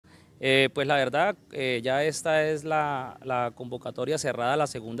Pues la verdad, ya esta es la convocatoria cerrada, la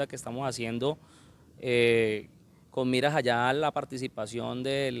segunda que estamos haciendo, eh, con miras allá a la participación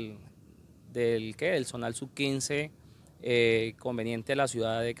del Zonal Sub-15 conveniente de la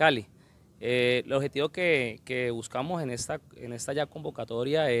ciudad de Cali. El objetivo que buscamos en esta ya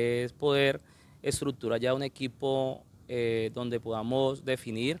convocatoria es poder estructurar ya un equipo donde podamos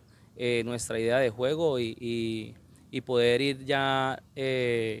definir nuestra idea de juego y poder ir ya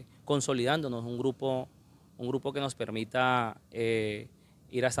consolidándonos un grupo que nos permita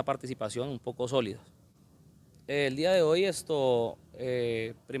ir a esta participación un poco sólidos. El día de hoy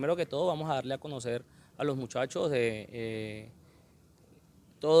primero que todo vamos a darle a conocer a los muchachos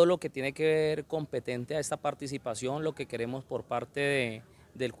todo lo que tiene que ver competente a esta participación, lo que queremos por parte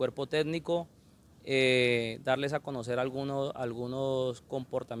del cuerpo técnico, darles a conocer algunos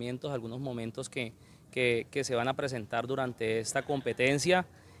comportamientos, algunos momentos que se van a presentar durante esta competencia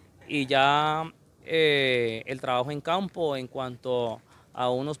y ya el trabajo en campo en cuanto a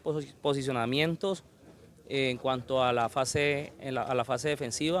unos posicionamientos, en cuanto a la fase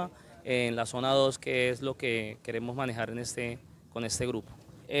defensiva, en la zona 2, que es lo que queremos manejar con este grupo.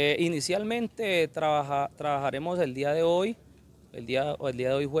 Inicialmente trabajaremos el día de hoy, el día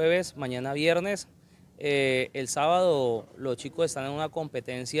de hoy jueves, mañana viernes. El sábado los chicos están en una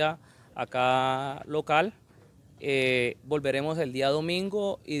competencia acá local. Volveremos el día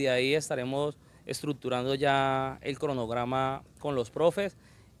domingo y de ahí estaremos estructurando ya el cronograma con los profes,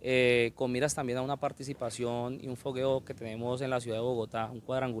 con miras también a una participación y un fogueo que tenemos en la ciudad de Bogotá, un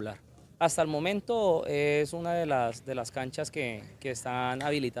cuadrangular. Hasta el momento es una de las canchas que están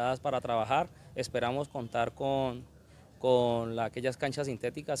habilitadas para trabajar. Esperamos contar con aquellas canchas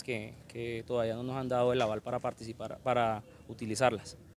sintéticas que todavía no nos han dado el aval para participar, para utilizarlas.